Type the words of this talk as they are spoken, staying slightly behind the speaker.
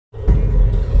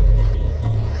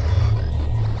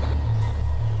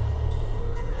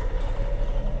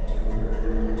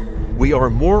We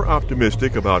are more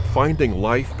optimistic about finding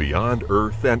life beyond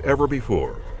Earth than ever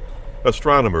before.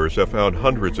 Astronomers have found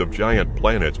hundreds of giant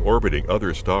planets orbiting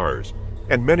other stars,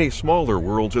 and many smaller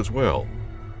worlds as well.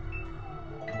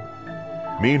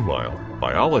 Meanwhile,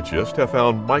 biologists have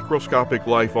found microscopic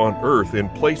life on Earth in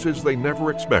places they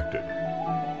never expected.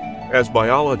 As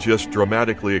biologists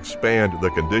dramatically expand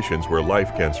the conditions where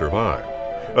life can survive,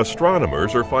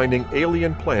 astronomers are finding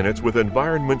alien planets with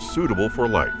environments suitable for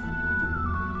life.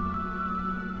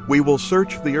 We will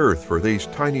search the Earth for these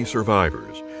tiny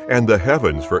survivors and the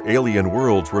heavens for alien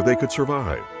worlds where they could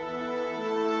survive.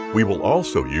 We will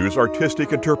also use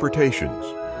artistic interpretations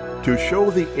to show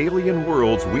the alien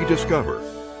worlds we discover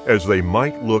as they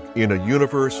might look in a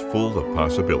universe full of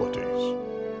possibilities.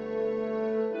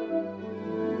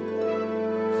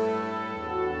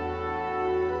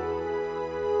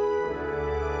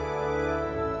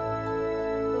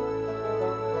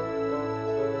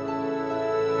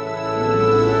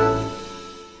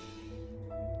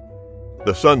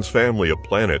 The Sun's family of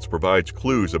planets provides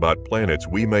clues about planets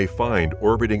we may find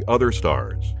orbiting other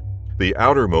stars. The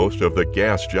outermost of the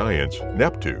gas giants,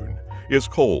 Neptune, is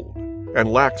cold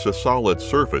and lacks a solid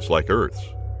surface like Earth's.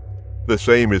 The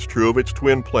same is true of its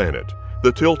twin planet,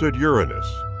 the tilted Uranus,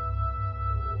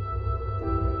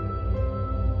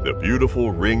 the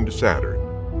beautiful ringed Saturn,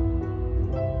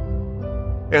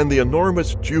 and the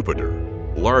enormous Jupiter,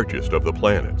 largest of the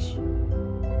planets.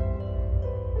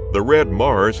 The red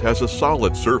Mars has a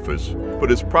solid surface, but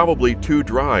is probably too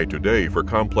dry today for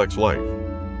complex life.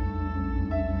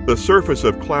 The surface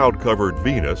of cloud-covered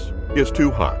Venus is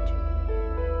too hot.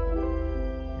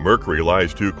 Mercury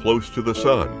lies too close to the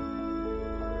Sun,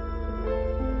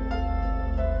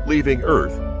 leaving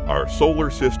Earth our solar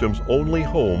system's only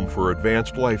home for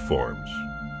advanced life forms.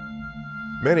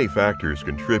 Many factors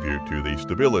contribute to the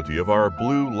stability of our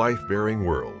blue life-bearing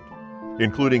world,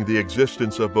 including the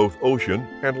existence of both ocean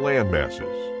and land masses.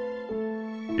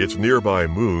 Its nearby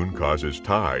moon causes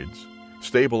tides,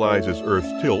 stabilizes Earth's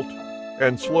tilt,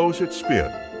 and slows its spin.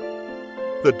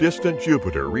 The distant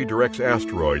Jupiter redirects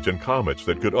asteroids and comets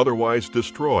that could otherwise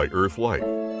destroy Earth life.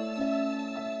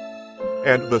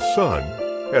 And the Sun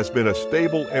has been a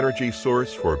stable energy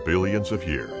source for billions of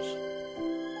years.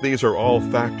 These are all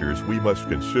factors we must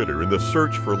consider in the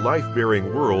search for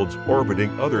life-bearing worlds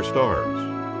orbiting other stars.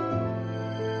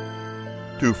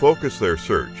 To focus their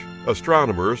search,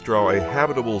 astronomers draw a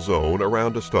habitable zone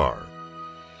around a star.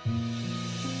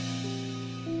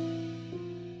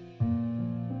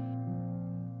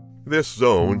 This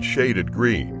zone, shaded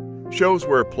green, shows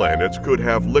where planets could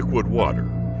have liquid water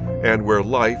and where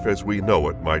life as we know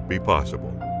it might be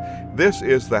possible. This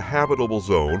is the habitable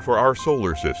zone for our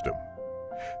solar system.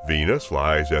 Venus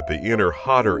lies at the inner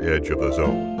hotter edge of the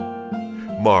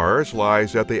zone. Mars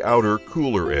lies at the outer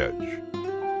cooler edge.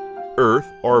 Earth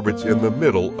orbits in the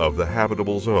middle of the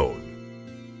habitable zone.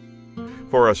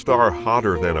 For a star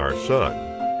hotter than our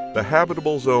Sun, the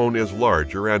habitable zone is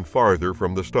larger and farther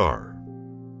from the star.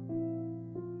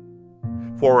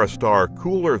 For a star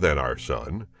cooler than our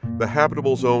Sun, the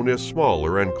habitable zone is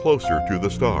smaller and closer to the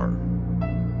star.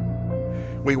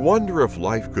 We wonder if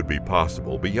life could be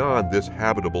possible beyond this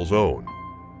habitable zone.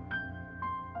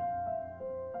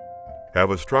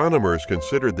 Have astronomers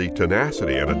considered the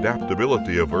tenacity and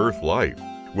adaptability of Earth life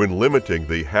when limiting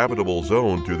the habitable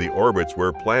zone to the orbits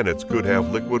where planets could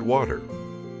have liquid water?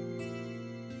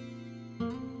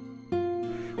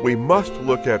 We must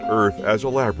look at Earth as a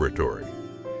laboratory,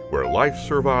 where life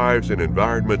survives in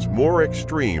environments more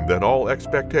extreme than all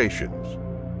expectations,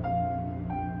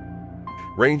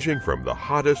 ranging from the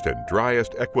hottest and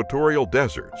driest equatorial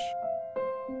deserts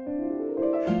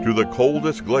to the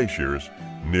coldest glaciers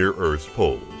near Earth's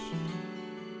poles.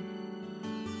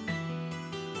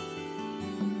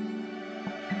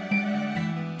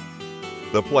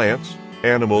 The plants,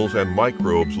 animals, and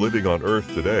microbes living on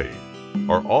Earth today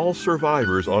are all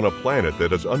survivors on a planet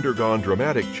that has undergone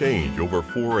dramatic change over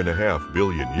 4.5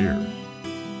 billion years.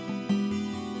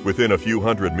 Within a few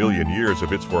 100 million years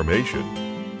of its formation,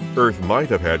 Earth might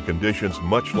have had conditions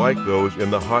much like those in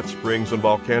the hot springs and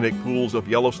volcanic pools of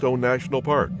Yellowstone National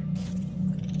Park.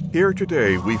 Here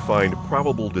today we find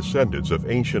probable descendants of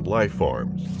ancient life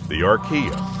forms, the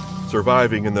archaea,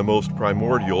 surviving in the most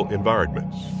primordial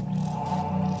environments.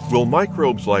 Will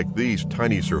microbes like these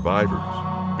tiny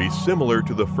survivors be similar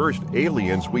to the first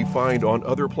aliens we find on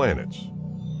other planets?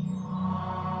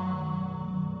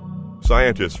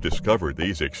 Scientists discovered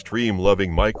these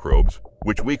extreme-loving microbes,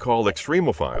 which we call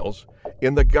extremophiles,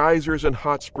 in the geysers and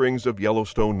hot springs of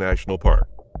Yellowstone National Park.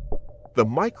 The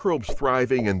microbes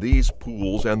thriving in these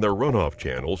pools and their runoff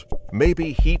channels may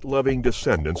be heat-loving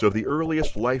descendants of the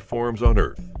earliest life forms on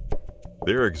Earth.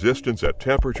 Their existence at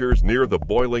temperatures near the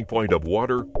boiling point of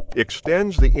water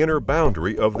extends the inner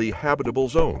boundary of the habitable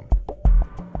zone.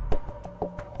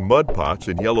 Mud pots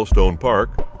in Yellowstone Park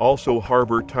also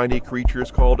harbor tiny creatures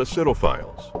called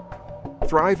acidophiles,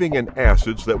 thriving in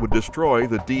acids that would destroy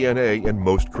the DNA in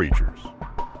most creatures.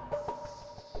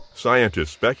 Scientists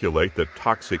speculate that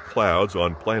toxic clouds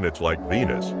on planets like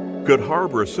Venus could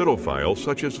harbor acidophiles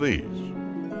such as these.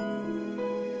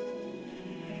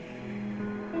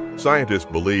 Scientists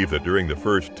believe that during the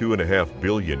first 2.5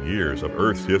 billion years of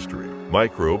Earth's history,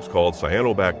 microbes called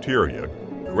cyanobacteria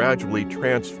gradually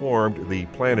transformed the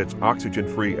planet's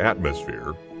oxygen-free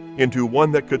atmosphere into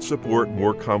one that could support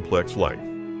more complex life.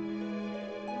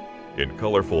 In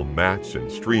colorful mats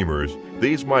and streamers,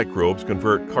 these microbes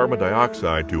convert carbon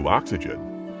dioxide to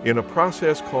oxygen in a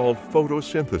process called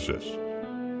photosynthesis.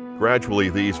 Gradually,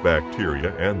 these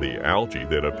bacteria and the algae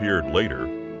that appeared later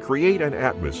create an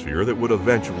atmosphere that would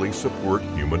eventually support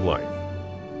human life.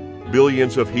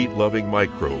 Billions of heat-loving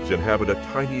microbes inhabit a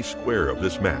tiny square of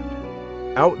this mat,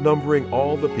 outnumbering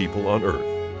all the people on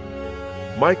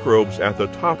Earth. Microbes at the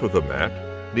top of the mat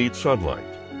need sunlight.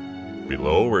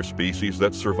 Below are species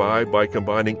that survive by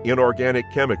combining inorganic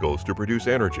chemicals to produce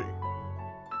energy.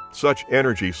 Such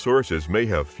energy sources may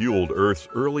have fueled Earth's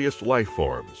earliest life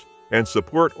forms and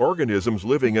support organisms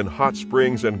living in hot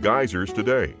springs and geysers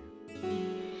today.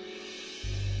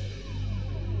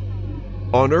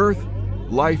 On Earth,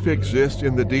 life exists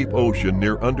in the deep ocean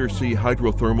near undersea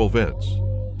hydrothermal vents,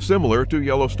 similar to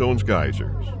Yellowstone's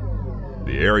geysers.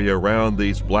 The area around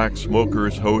these black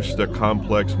smokers hosts a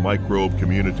complex microbe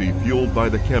community fueled by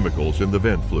the chemicals in the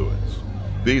vent fluids.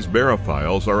 These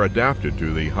barophiles are adapted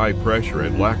to the high pressure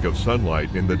and lack of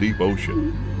sunlight in the deep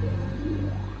ocean.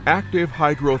 Active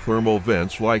hydrothermal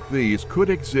vents like these could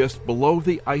exist below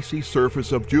the icy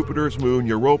surface of Jupiter's moon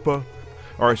Europa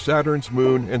or Saturn's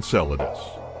moon Enceladus.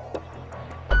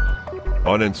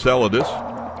 On Enceladus,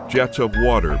 jets of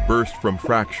water burst from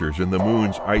fractures in the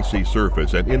moon's icy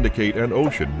surface and indicate an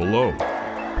ocean below.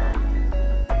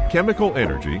 Chemical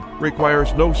energy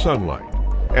requires no sunlight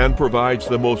and provides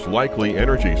the most likely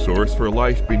energy source for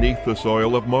life beneath the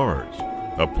soil of Mars,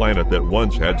 a planet that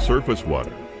once had surface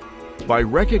water. By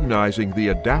recognizing the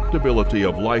adaptability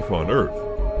of life on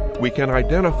Earth, we can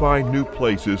identify new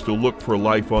places to look for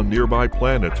life on nearby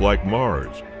planets like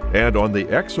Mars and on the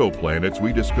exoplanets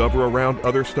we discover around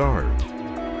other stars.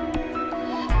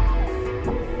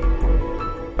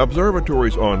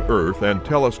 Observatories on Earth and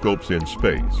telescopes in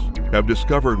space have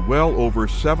discovered well over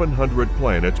 700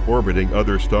 planets orbiting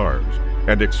other stars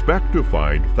and expect to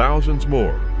find thousands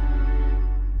more.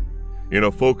 In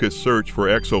a focused search for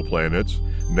exoplanets,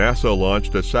 NASA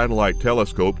launched a satellite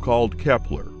telescope called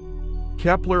Kepler.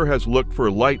 Kepler has looked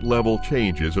for light-level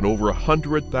changes in over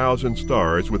 100,000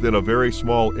 stars within a very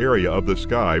small area of the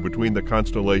sky between the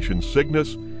constellations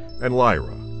Cygnus and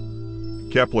Lyra.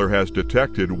 Kepler has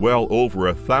detected well over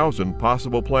 1,000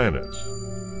 possible planets.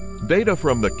 Data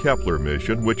from the Kepler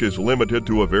mission, which is limited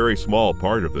to a very small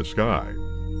part of the sky,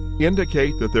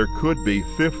 indicate that there could be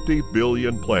 50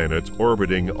 billion planets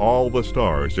orbiting all the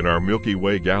stars in our Milky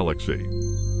Way galaxy.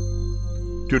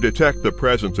 To detect the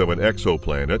presence of an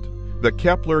exoplanet, the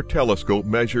Kepler telescope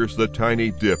measures the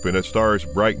tiny dip in a star's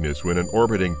brightness when an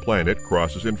orbiting planet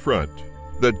crosses in front.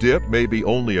 The dip may be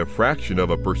only a fraction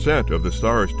of a percent of the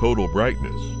star's total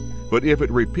brightness, but if it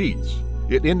repeats,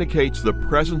 it indicates the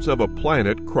presence of a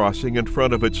planet crossing in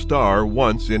front of its star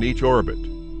once in each orbit.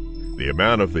 The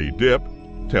amount of the dip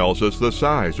tells us the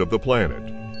size of the planet,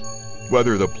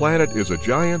 whether the planet is a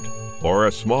giant or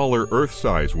a smaller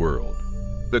Earth-sized world.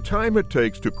 The time it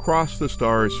takes to cross the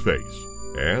star's face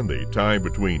and the time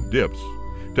between dips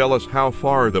tell us how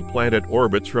far the planet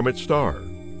orbits from its star.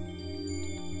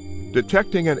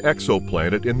 Detecting an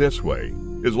exoplanet in this way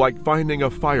is like finding a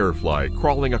firefly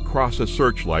crawling across a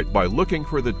searchlight by looking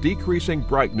for the decreasing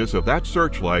brightness of that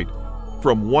searchlight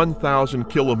from 1,000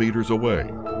 kilometers away.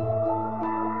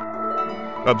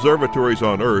 Observatories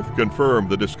on Earth confirm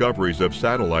the discoveries of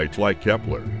satellites like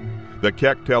Kepler. The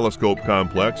Keck Telescope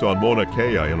Complex on Mauna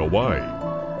Kea in Hawaii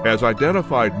has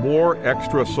identified more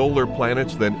extrasolar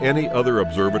planets than any other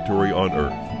observatory on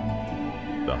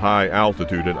Earth. The high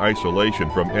altitude and isolation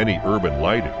from any urban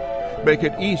lighting make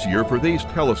it easier for these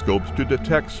telescopes to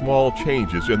detect small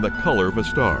changes in the color of a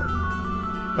star.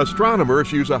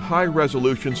 Astronomers use a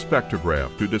high-resolution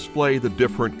spectrograph to display the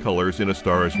different colors in a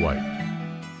star's light.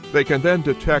 They can then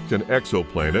detect an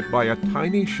exoplanet by a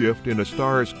tiny shift in a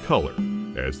star's color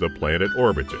as the planet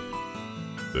orbits it.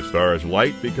 The star's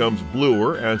light becomes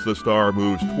bluer as the star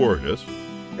moves toward us,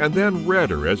 and then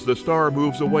redder as the star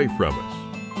moves away from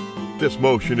us. This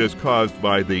motion is caused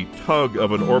by the tug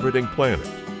of an orbiting planet.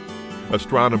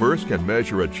 Astronomers can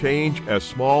measure a change as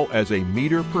small as a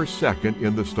meter per second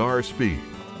in the star's speed,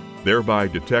 thereby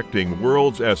detecting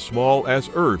worlds as small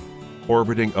as Earth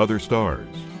orbiting other stars.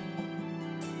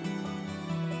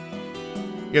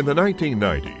 In the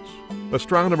 1990s,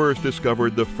 astronomers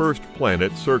discovered the first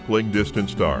planet circling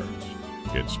distant stars.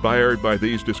 Inspired by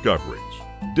these discoveries,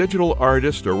 digital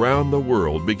artists around the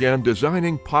world began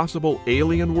designing possible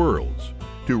alien worlds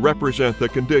to represent the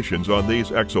conditions on these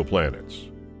exoplanets.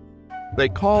 They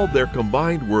called their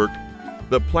combined work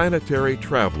the Planetary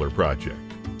Traveler Project.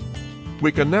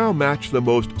 We can now match the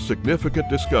most significant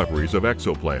discoveries of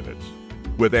exoplanets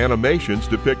with animations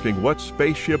depicting what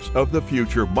spaceships of the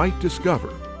future might discover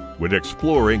when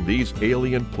exploring these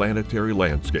alien planetary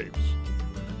landscapes.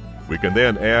 We can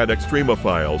then add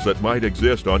extremophiles that might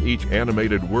exist on each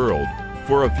animated world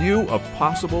for a view of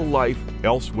possible life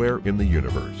elsewhere in the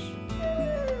universe.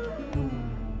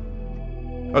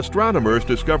 Astronomers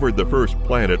discovered the first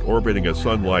planet orbiting a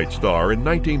sun-like star in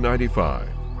 1995.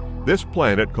 This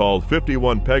planet, called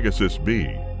 51 Pegasus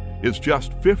b, is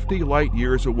just 50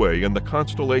 light-years away in the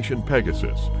constellation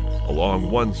Pegasus, along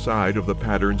one side of the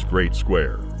pattern's Great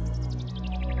Square.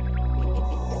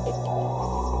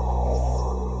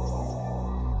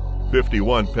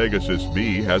 "51 Pegasus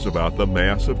b has about the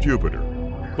mass of Jupiter,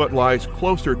 but lies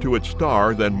closer to its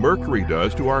star than Mercury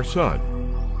does to our Sun.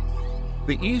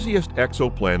 The easiest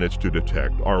exoplanets to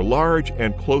detect are large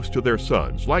and close to their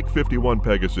suns, like 51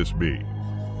 Pegasus b.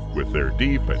 With their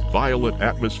deep and violent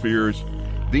atmospheres,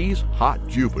 these hot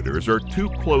Jupiters are too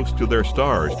close to their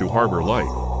stars to harbor life.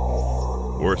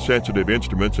 More sensitive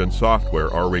instruments and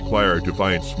software are required to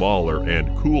find smaller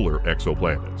and cooler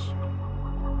exoplanets."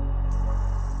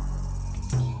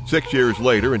 6 years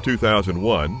later, in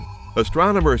 2001,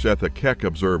 astronomers at the Keck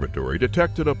Observatory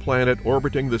detected a planet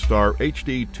orbiting the star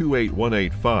HD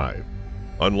 28185.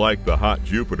 Unlike the hot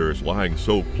Jupiters lying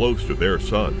so close to their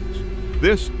suns,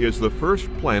 this is the first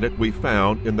planet we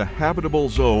found in the habitable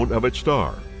zone of its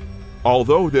star.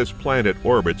 Although this planet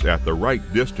orbits at the right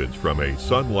distance from a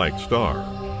sun-like star,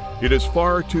 it is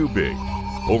far too big,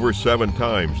 over 7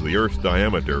 times the Earth's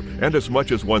diameter and as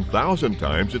much as 1,000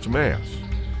 times its mass.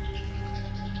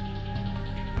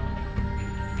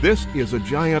 This is a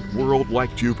giant world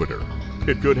like Jupiter.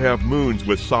 It could have moons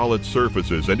with solid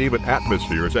surfaces and even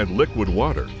atmospheres and liquid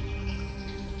water.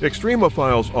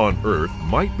 Extremophiles on Earth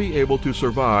might be able to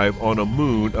survive on a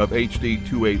moon of HD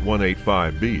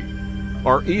 28185b,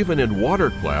 or even in water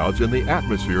clouds in the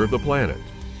atmosphere of the planet.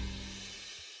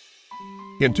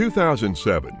 In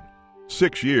 2007,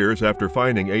 6 years after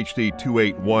finding HD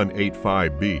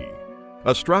 28185b,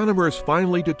 astronomers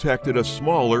finally detected a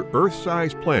smaller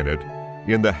Earth-sized planet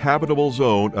in the habitable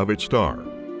zone of its star.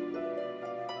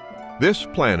 This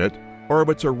planet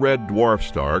orbits a red dwarf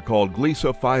star called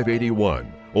Gliese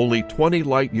 581, only 20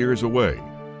 light-years away.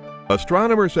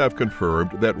 Astronomers have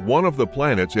confirmed that one of the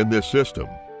planets in this system,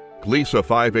 Gliese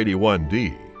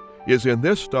 581d, is in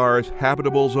this star's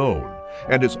habitable zone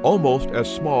and is almost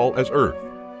as small as Earth.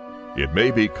 It may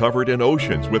be covered in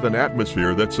oceans with an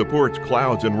atmosphere that supports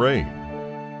clouds and rain.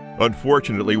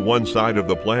 Unfortunately, one side of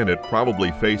the planet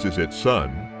probably faces its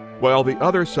sun, while the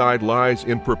other side lies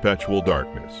in perpetual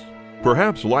darkness.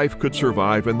 Perhaps life could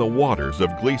survive in the waters of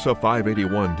Gliese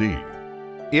 581d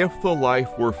if the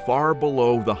life were far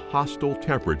below the hostile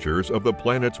temperatures of the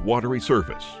planet's watery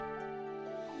surface.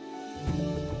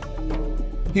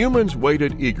 Humans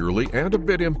waited eagerly and a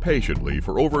bit impatiently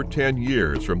for over 10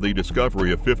 years from the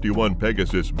discovery of 51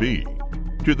 Pegasus b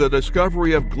to the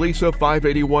discovery of Gliese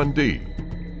 581d.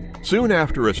 Soon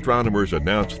after astronomers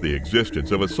announced the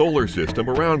existence of a solar system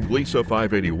around Gliese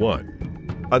 581,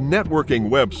 a networking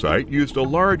website used a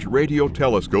large radio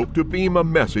telescope to beam a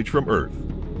message from Earth.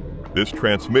 This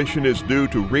transmission is due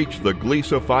to reach the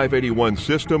Gliese 581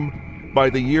 system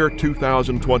by the year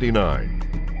 2029.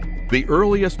 The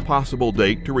earliest possible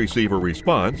date to receive a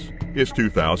response is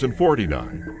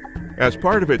 2049. As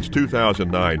part of its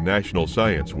 2009 National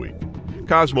Science Week,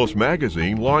 Cosmos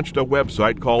magazine launched a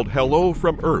website called Hello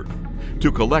from Earth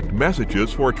to collect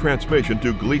messages for transmission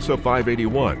to Gliese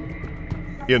 581.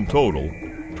 In total,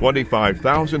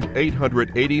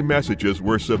 25,880 messages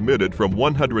were submitted from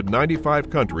 195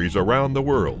 countries around the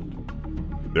world.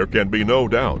 There can be no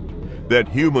doubt that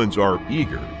humans are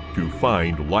eager to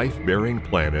find life-bearing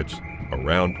planets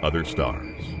around other stars.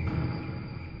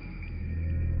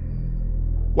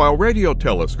 While radio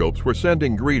telescopes were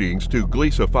sending greetings to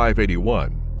Gliese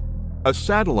 581, a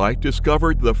satellite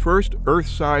discovered the first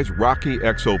Earth-sized rocky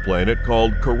exoplanet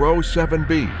called Corot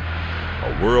 7b,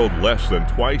 a world less than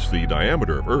twice the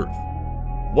diameter of Earth.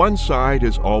 One side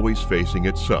is always facing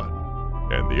its sun,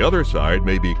 and the other side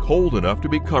may be cold enough to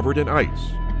be covered in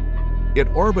ice. It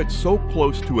orbits so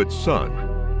close to its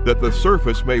sun that the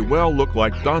surface may well look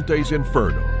like Dante's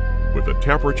Inferno, with the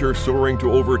temperature soaring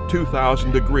to over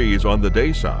 2,000 degrees on the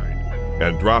day side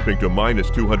and dropping to minus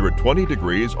 220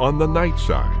 degrees on the night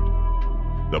side.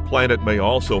 The planet may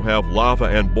also have lava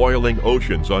and boiling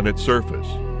oceans on its surface.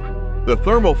 The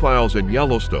thermophiles in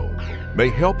Yellowstone may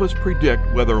help us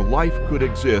predict whether life could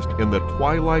exist in the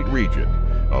twilight region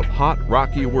of hot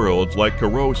rocky worlds like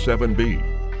Careau 7b.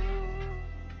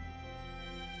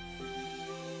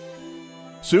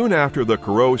 Soon after the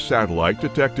Careau satellite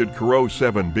detected Careau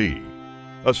 7b,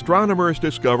 astronomers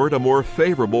discovered a more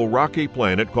favorable rocky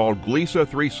planet called Gliese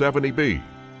 370b,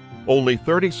 only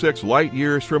 36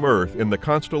 light-years from Earth in the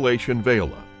constellation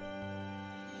Vela.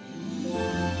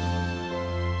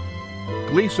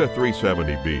 Gliese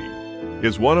 370b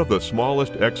is one of the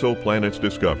smallest exoplanets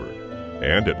discovered,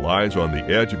 and it lies on the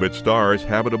edge of its star's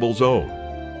habitable zone.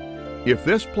 If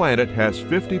this planet has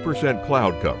 50%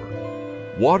 cloud cover,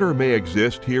 water may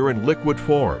exist here in liquid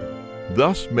form,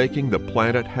 thus making the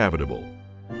planet habitable.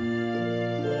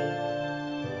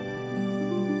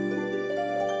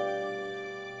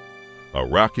 A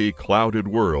rocky, clouded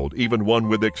world, even one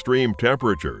with extreme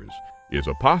temperatures, is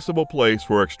a possible place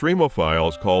for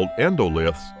extremophiles called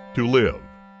endoliths to live.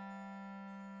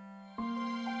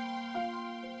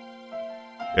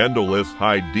 Endoliths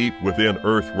hide deep within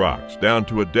Earth rocks, down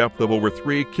to a depth of over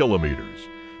 3 kilometers.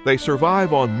 They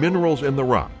survive on minerals in the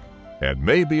rock and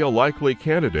may be a likely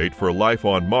candidate for life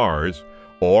on Mars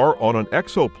or on an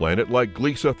exoplanet like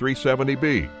Gliese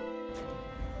 370b.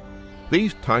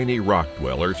 These tiny rock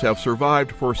dwellers have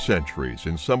survived for centuries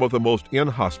in some of the most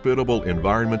inhospitable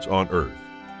environments on Earth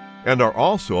and are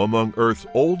also among Earth's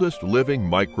oldest living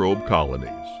microbe colonies.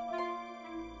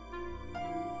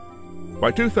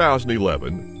 By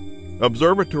 2011,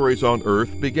 observatories on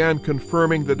Earth began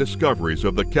confirming the discoveries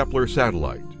of the Kepler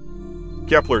satellite.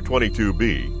 Kepler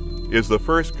 22b is the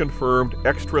first confirmed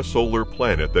extrasolar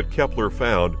planet that Kepler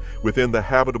found within the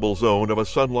habitable zone of a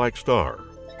sun-like star.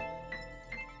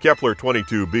 Kepler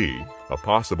 22b, a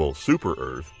possible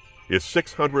super-Earth, is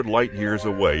 600 light-years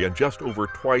away and just over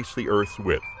twice the Earth's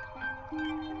width.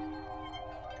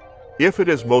 If it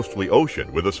is mostly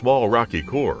ocean with a small rocky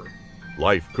core,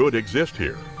 life could exist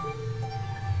here.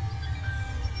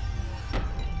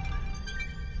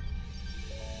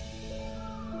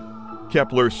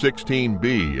 Kepler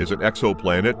 16b is an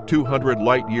exoplanet 200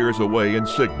 light-years away in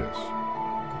Cygnus.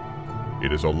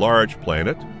 It is a large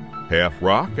planet, half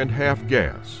rock and half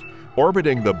gas,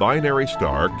 orbiting the binary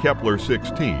star Kepler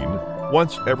 16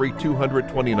 once every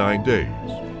 229 days.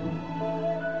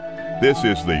 This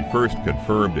is the first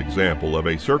confirmed example of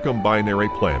a circumbinary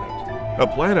planet, a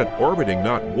planet orbiting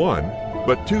not one,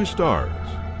 but 2 stars.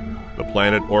 The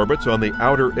planet orbits on the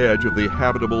outer edge of the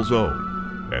habitable zone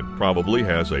and probably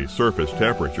has a surface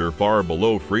temperature far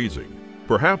below freezing,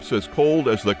 perhaps as cold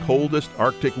as the coldest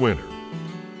Arctic winter.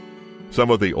 Some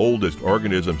of the oldest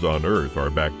organisms on Earth are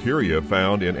bacteria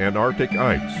found in Antarctic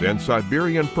ice and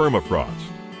Siberian permafrost,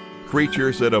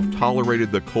 creatures that have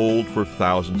tolerated the cold for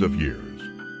thousands of years.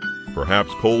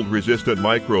 Perhaps cold-resistant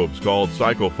microbes called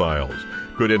psychophiles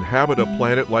could inhabit a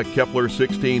planet like Kepler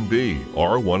 16b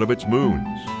or one of its moons.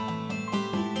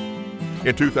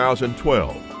 In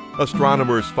 2012,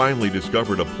 astronomers finally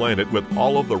discovered a planet with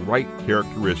all of the right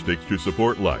characteristics to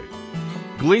support life.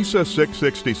 Gliese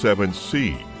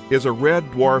 667c is a red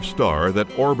dwarf star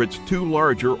that orbits 2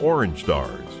 larger orange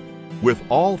stars, with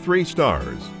all 3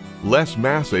 stars less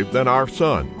massive than our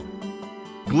Sun.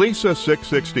 Gliese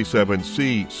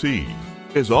 667c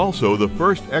is also the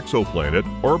first exoplanet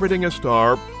orbiting a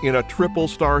star in a triple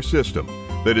star system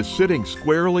that is sitting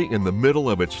squarely in the middle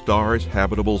of its star's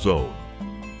habitable zone.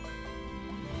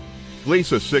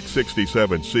 Gliese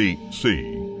 667c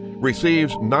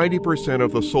receives 90%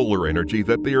 of the solar energy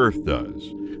that the Earth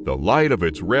does. The light of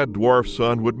its red dwarf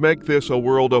sun would make this a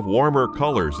world of warmer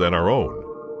colors than our own,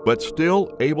 but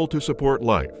still able to support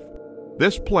life.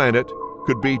 This planet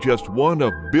could be just one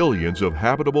of billions of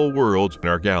habitable worlds in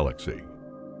our galaxy.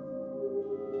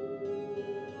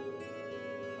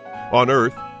 On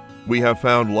Earth, we have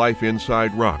found life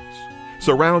inside rocks,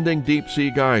 surrounding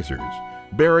deep-sea geysers,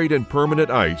 buried in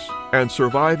permanent ice, and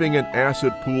surviving in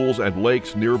acid pools and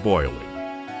lakes near boiling.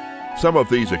 Some of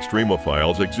these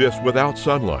extremophiles exist without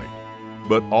sunlight,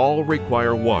 but all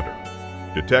require water.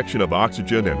 Detection of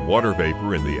oxygen and water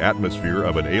vapor in the atmosphere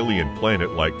of an alien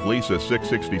planet like Gliese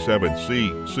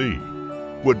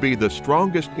 667c would be the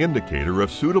strongest indicator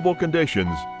of suitable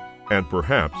conditions and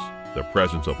perhaps the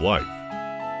presence of life.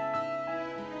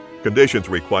 Conditions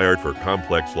required for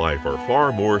complex life are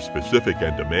far more specific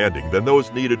and demanding than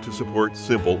those needed to support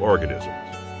simple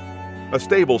organisms. A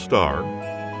stable star,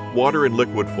 water in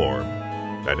liquid form,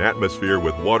 an atmosphere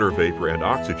with water vapor and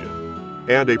oxygen,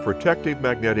 and a protective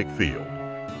magnetic field.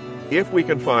 If we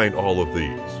can find all of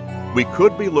these, we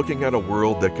could be looking at a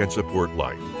world that can support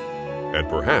life, and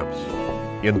perhaps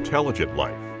intelligent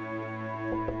life.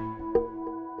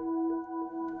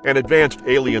 An advanced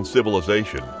alien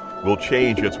civilization will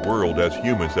change its world as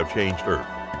humans have changed Earth.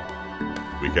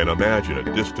 We can imagine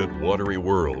a distant, watery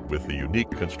world with the unique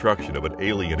construction of an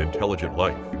alien intelligent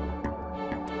life.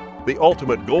 The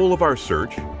ultimate goal of our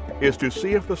search is to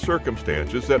see if the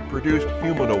circumstances that produced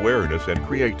human awareness and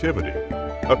creativity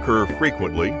occur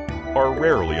frequently or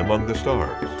rarely among the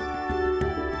stars.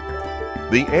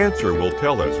 The answer will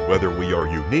tell us whether we are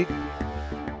unique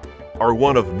or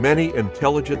one of many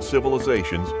intelligent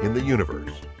civilizations in the universe.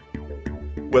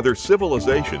 Whether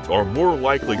civilizations are more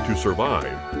likely to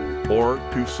survive or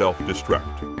to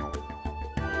self-destruct.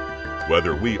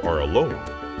 Whether we are alone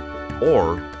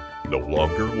or no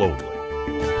longer lonely.